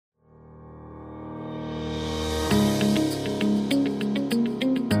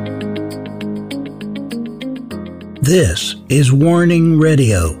This is Warning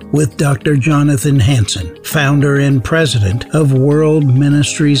Radio with Dr. Jonathan Hansen, founder and president of World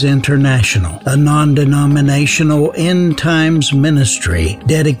Ministries International, a non-denominational end times ministry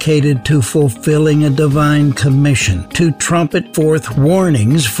dedicated to fulfilling a divine commission to trumpet forth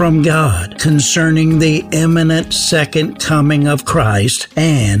warnings from God concerning the imminent second coming of Christ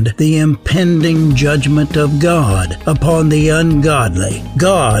and the impending judgment of God upon the ungodly.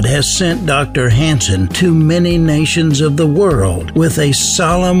 God has sent Dr. Hansen to many nations of the world with a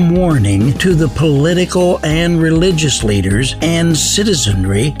solemn warning to the political and religious leaders and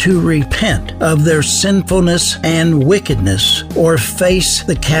citizenry to repent of their sinfulness and wickedness or face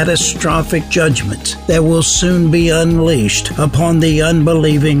the catastrophic judgments that will soon be unleashed upon the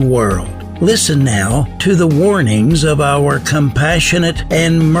unbelieving world. Listen now to the warnings of our compassionate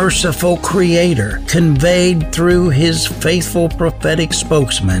and merciful Creator, conveyed through His faithful prophetic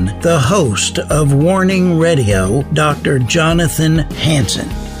spokesman, the host of Warning Radio, Dr. Jonathan Hansen.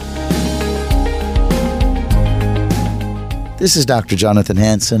 This is Dr. Jonathan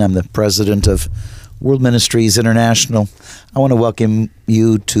Hansen. I'm the president of World Ministries International. I want to welcome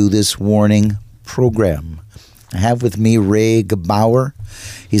you to this warning program. I have with me Ray Gebauer.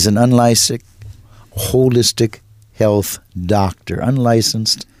 He's an unlicensed holistic health doctor.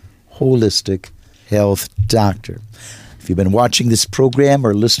 Unlicensed holistic health doctor. If you've been watching this program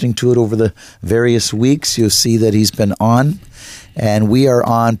or listening to it over the various weeks, you'll see that he's been on. And we are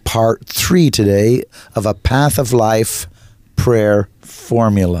on part 3 today of a Path of Life prayer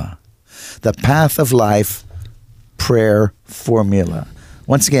formula. The Path of Life prayer formula.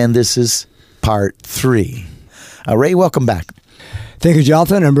 Once again, this is part 3. Ray, welcome back. Thank you,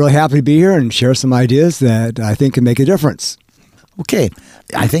 Jonathan. I'm really happy to be here and share some ideas that I think can make a difference. Okay.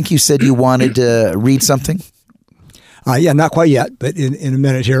 I think you said you wanted to read something? Yeah, not quite yet, but in a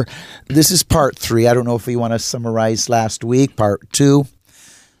minute here. This is part 3. I don't know if you want to summarize last week, part 2,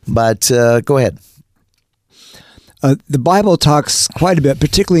 but go ahead. The Bible talks quite a bit,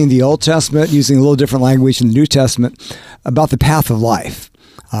 particularly in the Old Testament, using a little different language in the New Testament, about the path of life.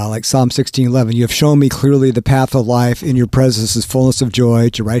 Like Psalm 16:11, you have shown me clearly the path of life. In your presence is fullness of joy.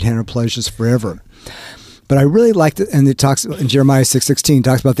 At your right hand are pleasures forever. But I really like it, and it talks in Jeremiah 6:16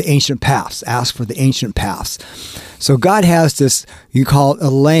 talks about the ancient paths. Ask for the ancient paths. So God has this, you call it a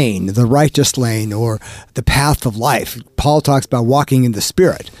lane, the righteous lane, or the path of life. Paul talks about walking in the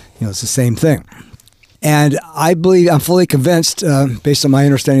Spirit. It's the same thing. And I believe, I'm fully convinced, based on my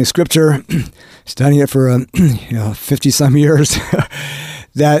understanding of Scripture, studying it for 50-some years,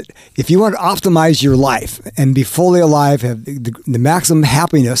 that if you want to optimize your life and be fully alive, have the maximum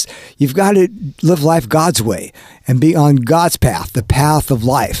happiness, you've got to live life God's way and be on God's path, the path of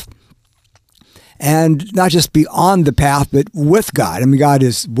life. And not just be on the path, but with God. I mean, God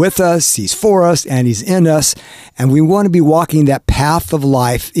is with us, He's for us, and He's in us. And we want to be walking that path of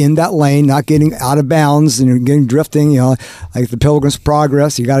life in that lane, not getting out of bounds and getting drifting, like the Pilgrim's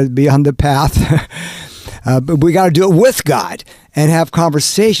Progress. You got to be on the path. But we got to do it with God and have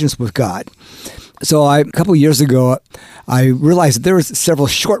conversations with God. So a couple of years ago, I realized that there was several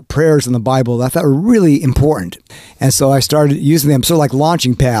short prayers in the Bible that I thought were really important. And so I started using them sort of like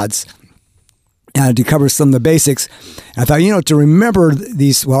launching pads to cover some of the basics. And I thought, to remember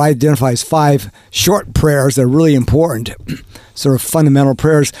these, what I identify as 5 short prayers that are really important, sort of fundamental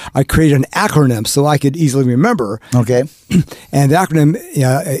prayers, I created an acronym so I could easily remember. Okay. And the acronym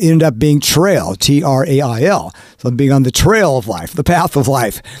ended up being TRAIL, T-R-A-I-L. So being on the trail of life, the path of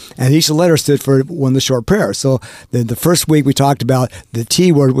life. And each letter stood for one of the short prayers. So the first week we talked about the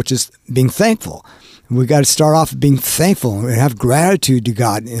T word, which is being thankful. We got to start off being thankful and have gratitude to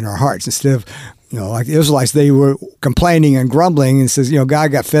God in our hearts instead of, like the Israelites, they were complaining and grumbling and says,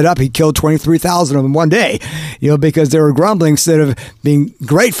 God got fed up. He killed 23,000 of them one day, because they were grumbling instead of being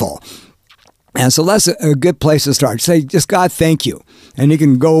grateful. And so that's a good place to start. Say, just God, thank you. And you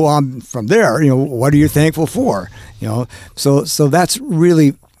can go on from there, what are you thankful for? So that's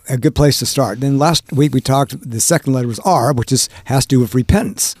really a good place to start. Then last week we talked, the second letter was R, which has to do with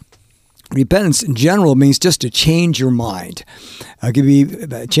repentance. Repentance in general means just to change your mind. It could be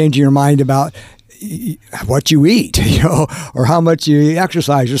changing your mind about what you eat, or how much you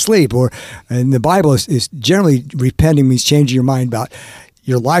exercise or sleep. And the Bible is generally, repenting means changing your mind about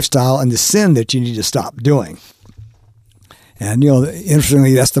your lifestyle and the sin that you need to stop doing. And,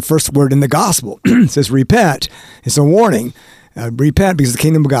 interestingly, that's the first word in the gospel. It says repent. It's a warning. Repent because the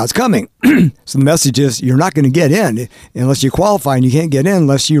kingdom of God's coming. So the message is you're not going to get in unless you qualify, and you can't get in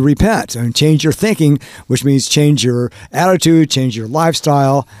unless you repent and change your thinking, which means change your attitude, change your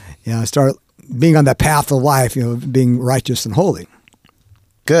lifestyle, start being on that path of life, being righteous and holy.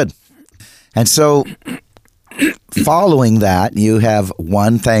 Good. And so following that, you have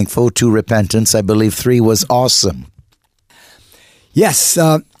 1, thankful, 2, repentance. I believe 3 was awesome. Yes.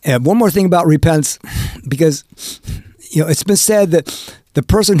 And one more thing about repentance, because it's been said that the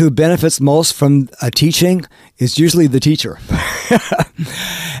person who benefits most from a teaching is usually the teacher.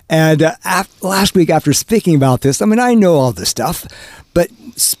 And last week, after speaking about this, I know all this stuff, but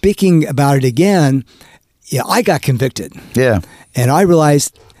speaking about it again, I got convicted. Yeah. And I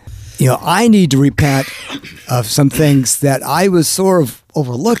realized, I need to repent of some things that I was sort of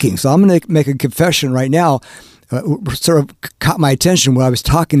overlooking. So I'm going to make a confession right now. Sort of caught my attention when I was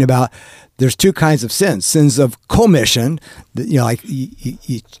talking about there's 2 kinds of sins. Sins of commission, like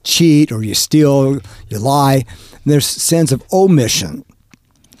you cheat or you steal, you lie. And there's sins of omission,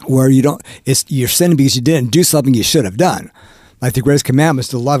 where you're sinning because you didn't do something you should have done. Like the greatest commandment is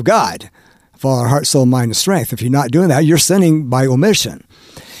to love God with all our heart, soul, mind, and strength. If you're not doing that, you're sinning by omission.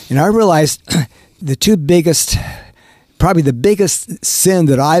 And I realized the 2 biggest, probably the biggest sin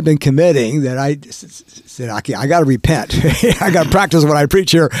that I've been committing, that I said, okay, I got to repent. I got to practice what I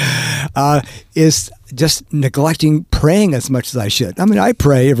preach here, is just neglecting praying as much as I should. I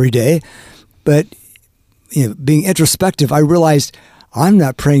pray every day, but being introspective, I realized I'm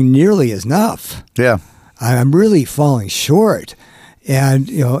not praying nearly enough. Yeah. I'm really falling short.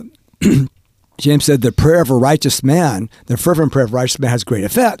 And, James said the prayer of a righteous man, the fervent prayer of a righteous man has great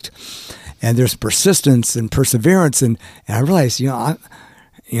effect. And there's persistence and perseverance. And I realized, I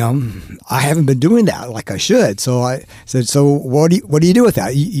haven't been doing that like I should. So I said, so what do you do with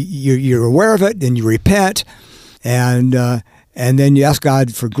that? You're aware of it, and you repent, and then you ask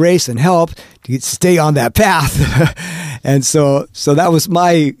God for grace and help to stay on that path. And so that was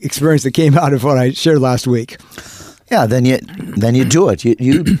my experience that came out of what I shared last week. Yeah, then you do it.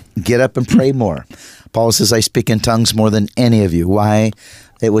 You get up and pray more. Paul says, I speak in tongues more than any of you. Why?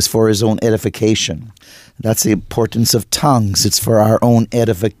 It was for his own edification. That's the importance of tongues. It's for our own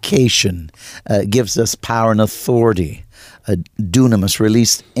edification. It gives us power and authority. Dunamis,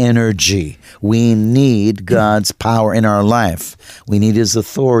 released energy. We need God's power in our life. We need His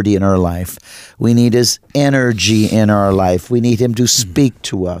authority in our life. We need His energy in our life. We need Him to speak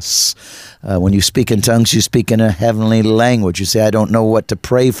to us. When you speak in tongues, you speak in a heavenly language. You say, I don't know what to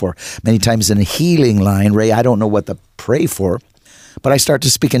pray for. Many times in a healing line, Ray, I don't know what to pray for, but I start to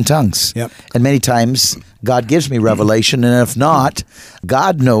speak in tongues. Yep. And many times God gives me revelation, and if not,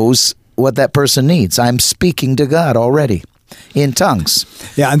 God knows what that person needs. I'm speaking to God already in tongues.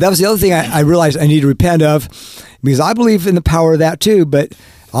 Yeah, and that was the other thing I realized I need to repent of, because I believe in the power of that too, but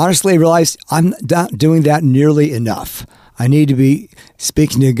honestly I realized I'm not doing that nearly enough. I need to be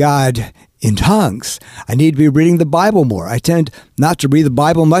speaking to God in tongues. I need to be reading the Bible more. I tend not to read the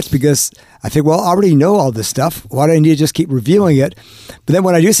Bible much because I think, well, I already know all this stuff. Why do I need to just keep reviewing it? But then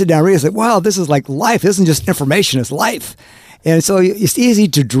when I do sit down and read, it's like, wow, this is like life. This isn't just information, it's life. And so it's easy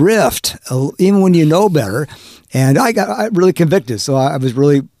to drift, even when you know better. And I got really convicted, so I was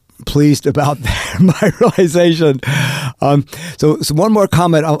really pleased about my realization. So one more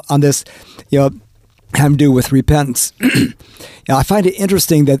comment on this, having to do with repentance. I find it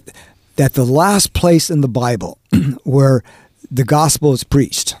interesting that the last place in the Bible where the gospel is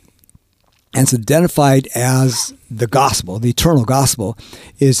preached and it's identified as the gospel, the eternal gospel,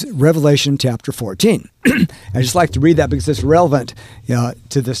 is Revelation chapter 14. I just like to read that because it's relevant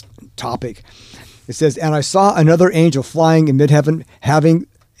to this topic. It says, and I saw another angel flying in mid-heaven, having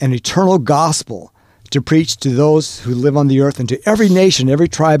an eternal gospel to preach to those who live on the earth and to every nation, every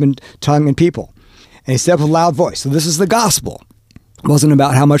tribe and tongue and people. And he said with a loud voice, so this is the gospel. It wasn't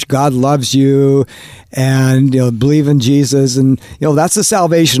about how much God loves you and believe in Jesus, and that's the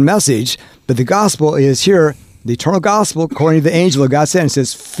salvation message. But the gospel is here, the eternal gospel, according to the angel of God said, it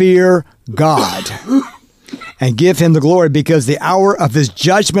says, fear God and give Him the glory, because the hour of His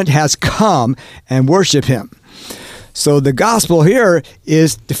judgment has come, and worship Him. So the gospel here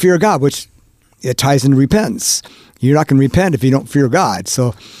is to fear God, which it ties into repentance. You're not going to repent if you don't fear God.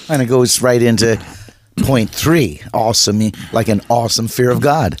 So, and it goes right into point 3, awesome, like an awesome fear of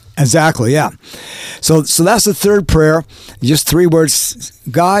God. Exactly, yeah. So that's the third prayer, just 3 words,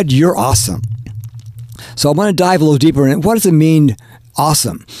 God, you're awesome. So I want to dive a little deeper in it. What does it mean,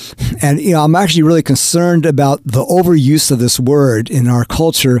 awesome? And, I'm actually really concerned about the overuse of this word in our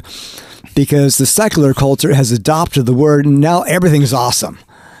culture, because the secular culture has adopted the word, and now everything is awesome.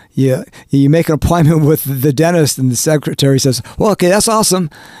 You make an appointment with the dentist, and the secretary says, well, okay, that's awesome.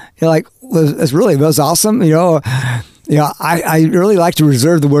 You're like, well, it was awesome. I really like to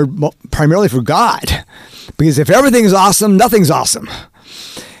reserve the word primarily for God, because if everything is awesome, nothing's awesome.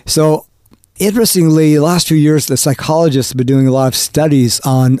 So interestingly, the last few years, the psychologists have been doing a lot of studies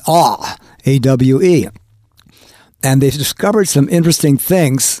on awe, A-W-E. And they've discovered some interesting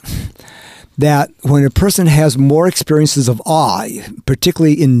things that when a person has more experiences of awe,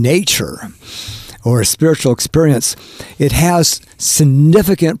 particularly in nature or a spiritual experience, it has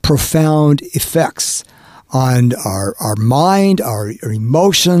significant, profound effects on our mind, our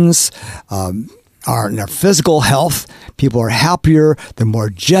emotions, our physical health. People are happier, they're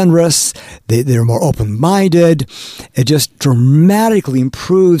more generous, they're more open-minded. It just dramatically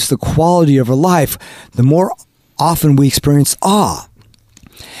improves the quality of our life the more often we experience awe.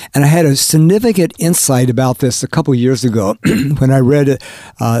 And I had a significant insight about this a couple years ago when I read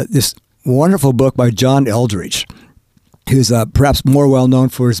this wonderful book by John Eldredge, who's perhaps more well-known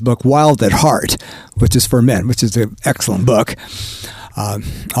for his book Wild at Heart, which is for men, which is an excellent book.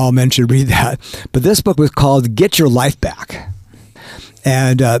 All men should read that. But this book was called Get Your Life Back.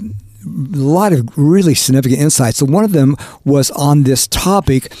 And a lot of really significant insights. So one of them was on this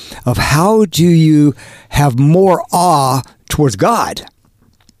topic of how do you have more awe towards God?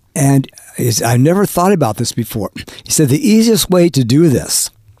 And I never thought about this before. He said the easiest way to do this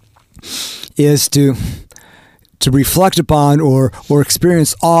is to reflect upon or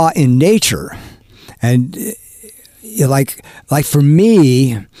experience awe in nature. And like for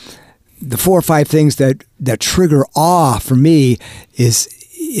me, the 4 or 5 things that trigger awe for me is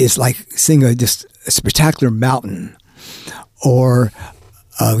like seeing a spectacular mountain, or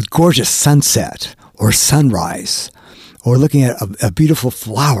a gorgeous sunset or sunrise, or looking at a beautiful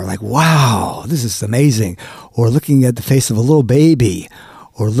flower, like, wow, this is amazing, or looking at the face of a little baby,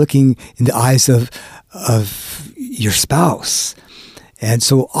 or looking in the eyes of your spouse. And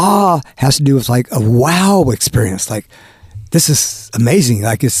so awe has to do with like a wow experience, like, this is amazing.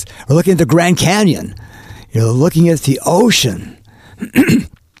 Like or looking at the Grand Canyon, looking at the ocean.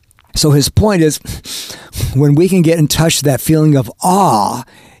 So his point is, when we can get in touch with that feeling of awe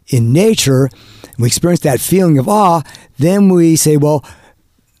in nature, we experience that feeling of awe, then we say, well,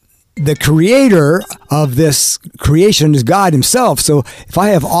 the creator of this creation is God himself. So if I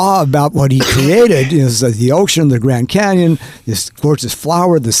have awe about what he created, the ocean, the Grand Canyon, this gorgeous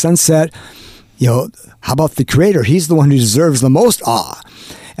flower, the sunset, how about the creator? He's the one who deserves the most awe.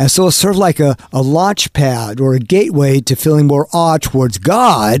 And so it's sort of like a launch pad or a gateway to feeling more awe towards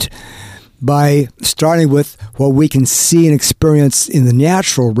God by starting with what we can see and experience in the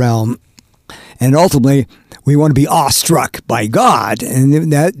natural realm. And ultimately, we want to be awestruck by God.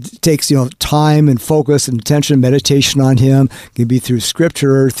 And that takes, time and focus and attention, meditation on him. It can be through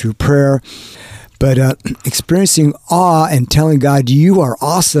scripture, through prayer. But experiencing awe and telling God, you are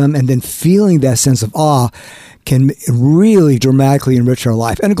awesome, and then feeling that sense of awe can really dramatically enrich our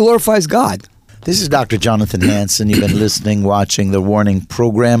life. And it glorifies God. This is Dr. Jonathan Hansen. You've been listening, watching the Warning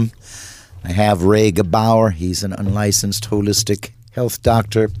Program. I have Ray Gebauer. He's an unlicensed holistic health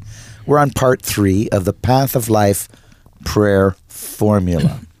doctor. We're on part 3 of the Path of Life Prayer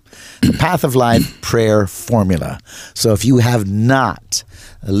Formula. The Path of Life Prayer Formula. So if you have not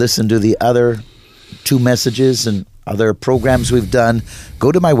listened to the other 2 messages and other programs we've done,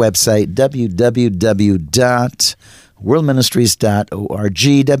 go to my website, www.worldministries.org,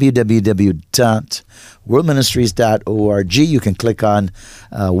 www.worldministries.org. You can click on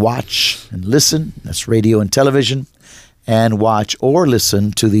Watch and Listen. That's radio and television. And watch or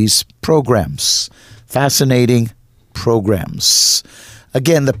listen to these programs. Fascinating programs.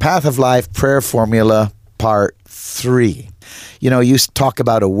 Again, the Path of Life Prayer Formula, Part 3. You talk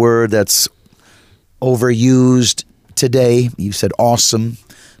about a word that's overused today. You said awesome.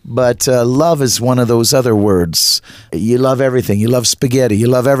 But love is one of those other words. You love everything. You love spaghetti. You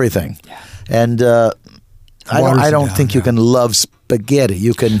love everything. Yeah. And I don't think you can love spaghetti.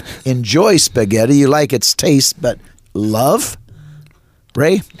 You can enjoy spaghetti. You like its taste, but love?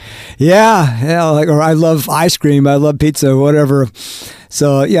 Ray? Yeah, or I love ice cream, I love pizza, whatever.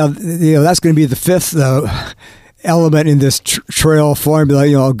 So, that's going to be the 5th element in this trail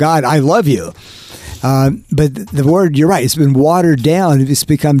formula. God, I love you. But the word, you're right, it's been watered down. It's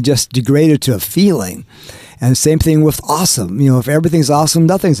become just degraded to a feeling. And same thing with awesome. If everything's awesome,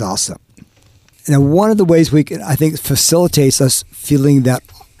 nothing's awesome. Now, one of the ways I think facilitates us feeling that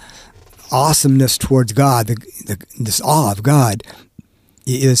awesomeness towards God, this awe of God,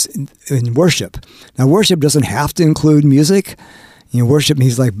 is in worship. Now, worship doesn't have to include music. Worship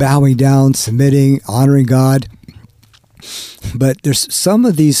means like bowing down, submitting, honoring God. But there's some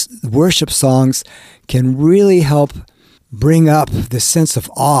of these worship songs can really help bring up the sense of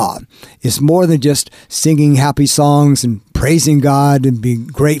awe. It's more than just singing happy songs and praising God and being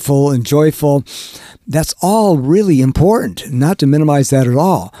grateful and joyful. That's all really important, not to minimize that at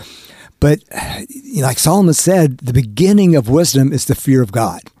all. But like Solomon said, the beginning of wisdom is the fear of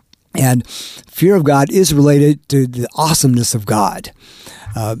God. And fear of God is related to the awesomeness of God.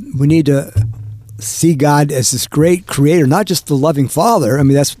 We need to see God as this great creator, not just the loving Father. I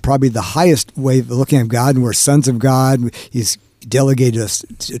mean, that's probably the highest way of looking at God, and we're sons of God. He's delegated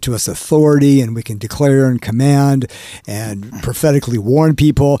to us authority, and we can declare and command and prophetically warn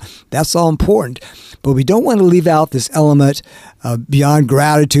people. That's all important. But we don't want to leave out this element beyond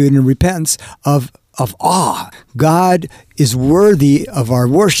gratitude and repentance of awe. God is worthy of our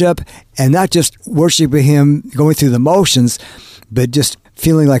worship, and not just worshiping Him, going through the motions, but just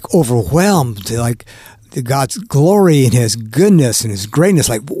feeling like overwhelmed, like God's glory and His goodness and His greatness.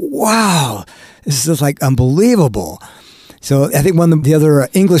 Like, wow, this is just like unbelievable. So I think one of the other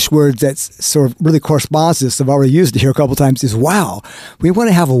English words that sort of really corresponds to this, I've already used it here a couple of times, is wow. We want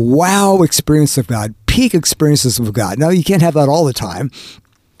to have a wow experience of God, peak experiences of God. Now, you can't have that all the time,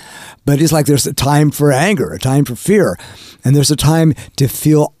 but it's like there's a time for anger, a time for fear, and there's a time to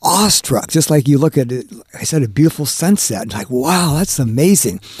feel awestruck. Just like you look at it, I said, a beautiful sunset, and like, wow, that's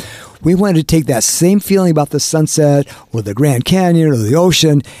amazing. We want to take that same feeling about the sunset or the Grand Canyon or the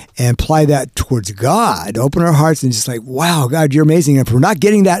ocean and apply that towards God. Open our hearts and just like, wow, God, you're amazing. And if we're not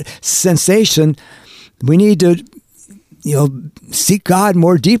getting that sensation, we need to, seek God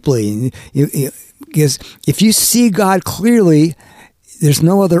more deeply. Because if you see God clearly, there's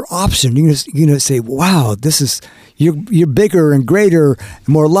no other option. You can say, wow, you're bigger and greater, and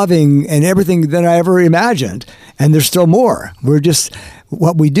more loving and everything than I ever imagined. And there's still more.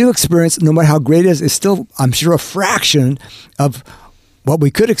 What we do experience, no matter how great it is still, I'm sure, a fraction of what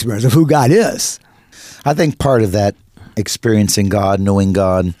we could experience, of who God is. I think part of that, experiencing God, knowing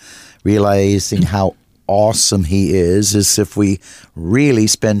God, realizing how awesome He is if we really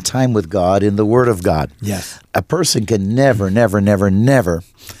spend time with God in the Word of God. Yes. A person can never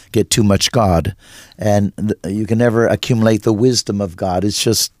get too much God, and you can never accumulate the wisdom of God. It's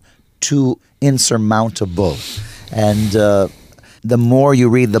just too insurmountable. And the more you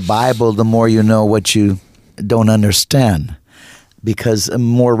read the Bible, the more you know what you don't understand, because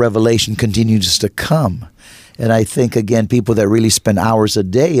more revelation continues to come. And I think, again, people that really spend hours a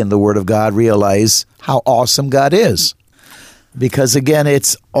day in the Word of God realize how awesome God is. Because, again,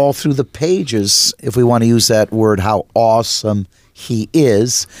 it's all through the pages, if we want to use that word, how awesome He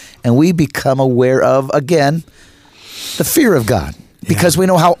is. And we become aware of, again, the fear of God. Because we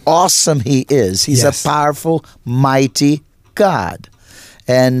know how awesome He is. He's a powerful, mighty God.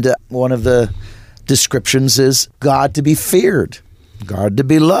 And one of the descriptions is God to be feared, God to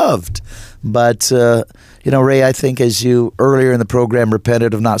be loved. But, Ray, I think as you earlier in the program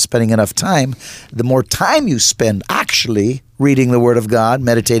repented of not spending enough time, the more time you spend actually reading the Word of God,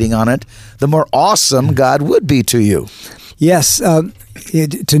 meditating on it, the more awesome God would be to you. Yes.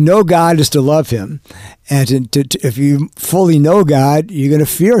 To know God is to love Him. And if you fully know God, you're going to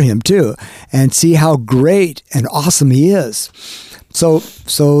fear Him too and see how great and awesome He is. So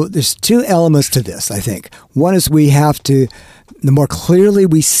there's two elements to this, I think. One is we have to, the more clearly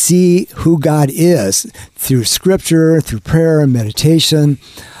we see who God is through Scripture, through prayer and meditation,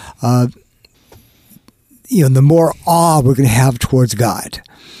 the more awe we're going to have towards God.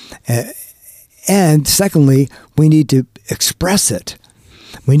 And secondly, we need to express it.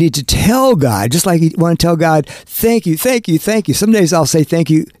 We need to tell God, just like you want to tell God, thank you, thank you, thank you. Some days I'll say thank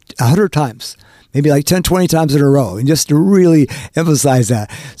you 100 times, maybe like 10, 20 times in a row, and just to really emphasize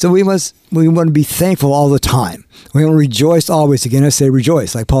that. So we want to be thankful all the time. We want to rejoice always. Again, I say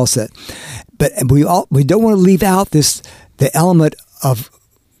rejoice, like Paul said. But we don't want to leave out the element of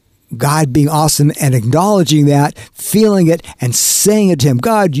God being awesome and acknowledging that, feeling it, and saying it to Him.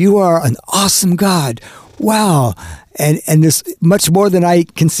 God, you are an awesome God. Wow. And there's much more than I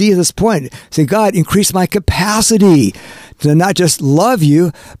can see at this point. Say, God, increase my capacity to not just love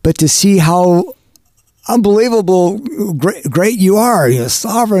you, but to see how unbelievable great you are.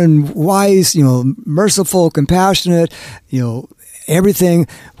 Sovereign, wise, merciful, compassionate, everything.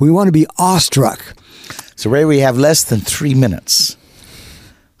 We want to be awestruck. So, Ray, we have less than 3 minutes.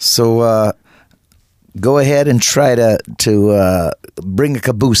 So go ahead and try to bring a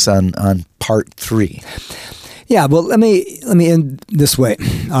caboose on part 3. Yeah, well, let me end this way,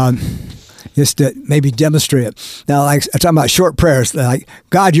 just to maybe demonstrate it. Now, like I'm talking about short prayers, like,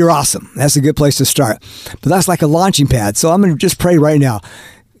 God, you're awesome. That's a good place to start. But that's like a launching pad. So I'm going to just pray right now.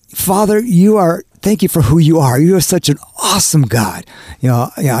 Father, thank you for who you are. You are such an awesome God.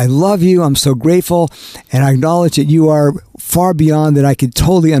 I love you. I'm so grateful. And I acknowledge that you are far beyond that I could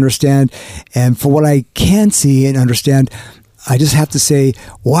totally understand. And for what I can see and understand, I just have to say,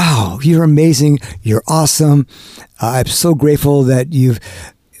 wow, you're amazing. You're awesome. I'm so grateful that you've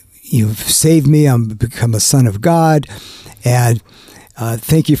saved me. I'm become a son of God. And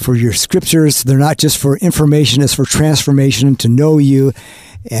Thank you for your scriptures. They're not just for information, it's for transformation, to know you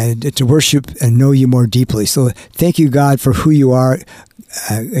and to worship and know you more deeply. So thank you, God, for who you are.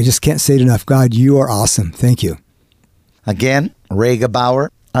 I just can't say it enough. God, you are awesome. Thank you. Again, Ray Gebauer,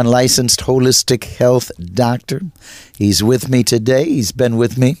 unlicensed holistic health doctor. He's with me today. He's been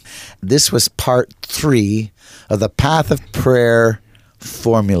with me. This was part 3 of the Path of Prayer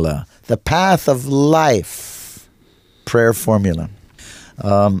formula, the Path of Life prayer formula.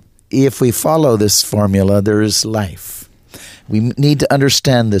 If we follow this formula, there is life. We need to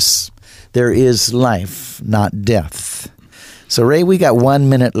understand this. There is life, not death. So, Ray, we got 1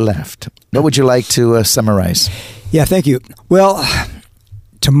 minute left. What would you like to summarize? Yeah, thank you. Well,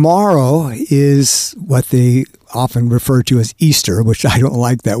 tomorrow is what they often refer to as Easter, which I don't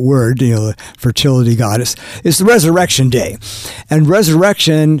like that word, the fertility goddess. It's the resurrection day. And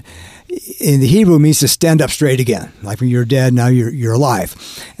resurrection in the Hebrew means to stand up straight again. Like when you're dead, now you're alive.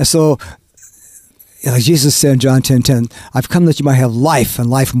 And so, like Jesus said in John 10:10, I've come that you might have life and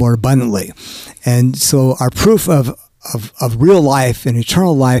life more abundantly. And so our proof of real life and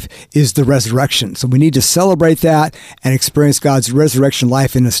eternal life is the resurrection. So we need to celebrate that and experience God's resurrection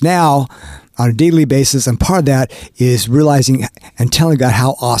life in us now on a daily basis. And part of that is realizing and telling God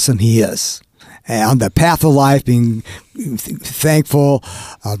how awesome He is. And on the path of life, being thankful,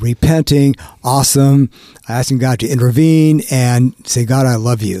 repenting, awesome, asking God to intervene and say, God, I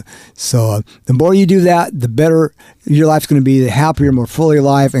love you. So the more you do that, the better your life's going to be, the happier, more fully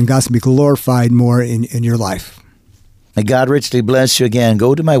alive, and God's going to be glorified more in your life. May God richly bless you again.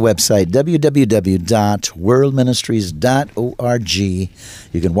 Go to my website, www.worldministries.org.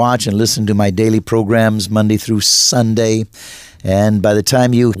 You can watch and listen to my daily programs Monday through Sunday. And by the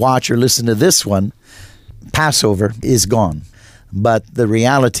time you watch or listen to this one, Passover is gone. But the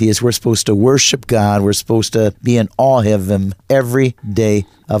reality is we're supposed to worship God. We're supposed to be in awe of Him every day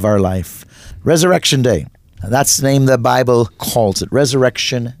of our life. Resurrection Day. That's the name the Bible calls it,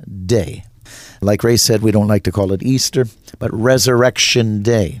 Resurrection Day. Like Ray said, we don't like to call it Easter, but Resurrection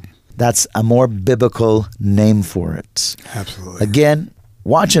Day. That's a more biblical name for it. Absolutely. Again,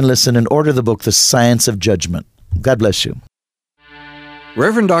 watch and listen and order the book, The Science of Judgment. God bless you.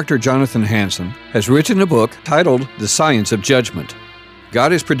 Reverend Dr. Jonathan Hansen has written a book titled The Science of Judgment.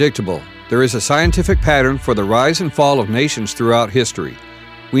 God is predictable. There is a scientific pattern for the rise and fall of nations throughout history.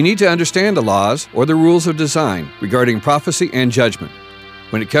 We need to understand the laws or the rules of design regarding prophecy and judgment.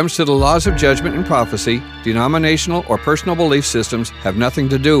 When it comes to the laws of judgment and prophecy, denominational or personal belief systems have nothing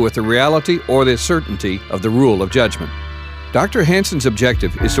to do with the reality or the certainty of the rule of judgment. Dr. Hansen's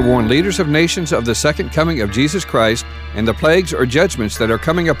objective is to warn leaders of nations of the second coming of Jesus Christ and the plagues or judgments that are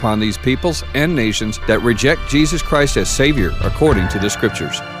coming upon these peoples and nations that reject Jesus Christ as Savior according to the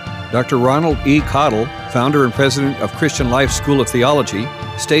Scriptures. Dr. Ronald E. Cottle, founder and president of Christian Life School of Theology,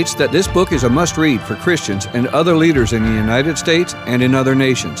 states that this book is a must-read for Christians and other leaders in the United States and in other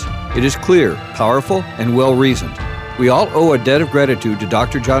nations. It is clear, powerful, and well-reasoned. We all owe a debt of gratitude to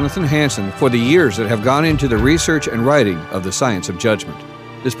Dr. Jonathan Hansen for the years that have gone into the research and writing of the Science of Judgment.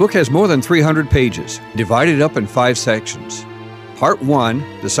 This book has more than 300 pages, divided up in 5 sections. Part 1,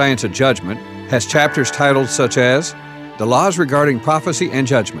 The Science of Judgment, has chapters titled such as The Laws Regarding Prophecy and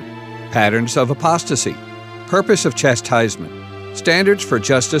Judgment, Patterns of Apostasy, Purpose of Chastisement, Standards for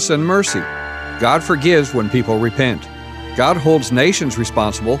Justice and Mercy, God Forgives When People Repent, God Holds Nations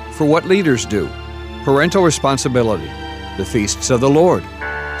Responsible for What Leaders Do, Parental Responsibility, The Feasts of the Lord,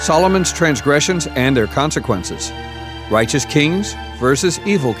 Solomon's Transgressions and Their Consequences, Righteous Kings versus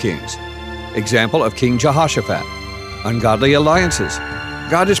Evil Kings, Example of King Jehoshaphat, Ungodly Alliances,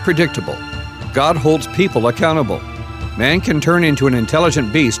 God is Predictable, God Holds People Accountable, Man can turn into an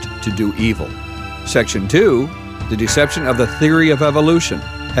intelligent beast to do evil. Section 2, The Deception of the Theory of Evolution,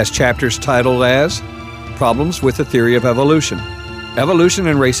 has chapters titled as Problems with the Theory of Evolution, Evolution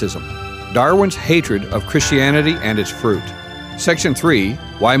and Racism, Darwin's Hatred of Christianity and Its Fruit. Section 3,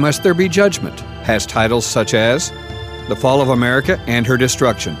 Why Must There Be Judgment, has titles such as The Fall of America and Her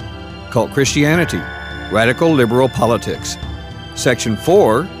Destruction, Cult Christianity, Radical Liberal Politics. Section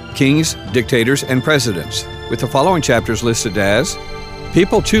 4, Kings, Dictators, and Presidents, with the following chapters listed as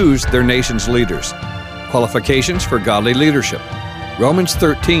People Choose Their Nation's Leaders, Qualifications for Godly Leadership, Romans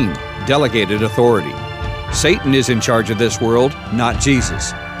 13, Delegated Authority, Satan is in charge of this world, not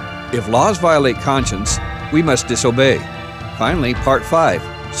Jesus. If laws violate conscience, we must disobey. Finally, Part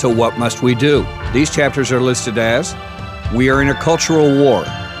 5, So What Must We Do? These chapters are listed as We Are in a Cultural War,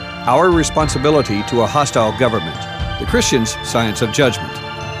 Our Responsibility to a Hostile Government, The Christian's Science of Judgment.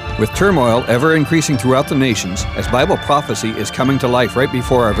 With turmoil ever increasing throughout the nations, as Bible prophecy is coming to life right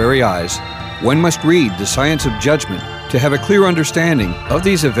before our very eyes, one must read The Science of Judgment to have a clear understanding of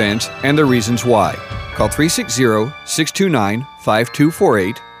these events and the reasons why. Call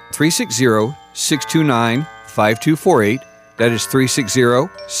 360-629-5248, 360-629-5248. That is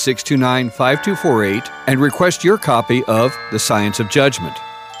 360-629-5248, and request your copy of The Science of Judgment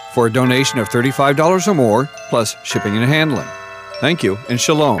for a donation of $35 or more, plus shipping and handling. Thank you, and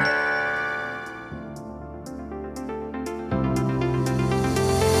shalom.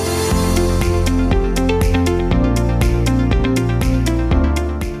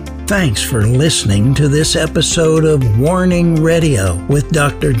 Thanks for listening to this episode of Warning Radio with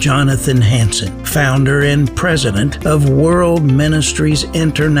Dr. Jonathan Hansen, founder and president of World Ministries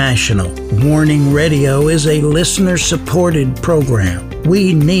International. Warning Radio is a listener-supported program.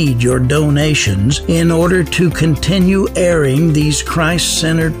 We need your donations in order to continue airing these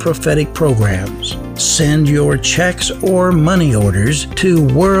Christ-centered prophetic programs. Send your checks or money orders to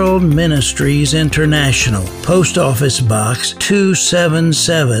World Ministries International, Post Office Box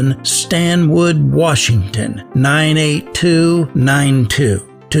 277, Stanwood, Washington, 98292.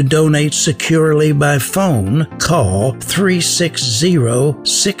 To donate securely by phone, call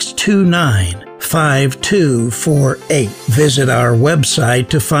 360-629-5248. Visit our website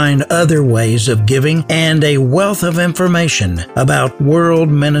to find other ways of giving and a wealth of information about World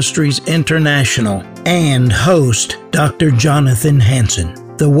Ministries International and host Dr. Jonathan Hansen.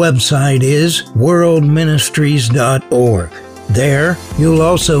 The website is worldministries.org. There, you'll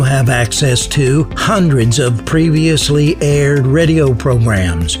also have access to hundreds of previously aired radio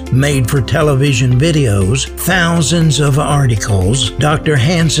programs, made for television videos, thousands of articles, Dr.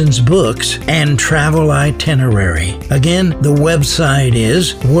 Hansen's books, and travel itinerary. Again, the website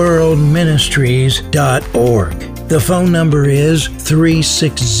is worldministries.org. The phone number is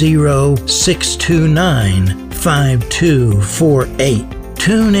 360-629-5248.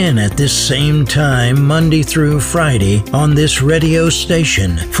 Tune in at this same time, Monday through Friday, on this radio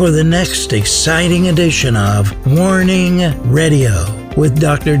station for the next exciting edition of Warning Radio with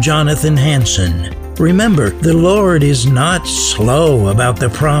Dr. Jonathan Hansen. Remember, the Lord is not slow about the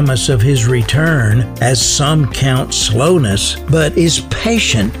promise of His return, as some count slowness, but is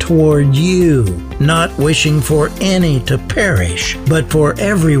patient toward you, not wishing for any to perish, but for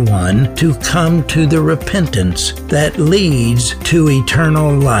everyone to come to the repentance that leads to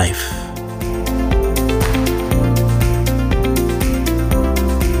eternal life.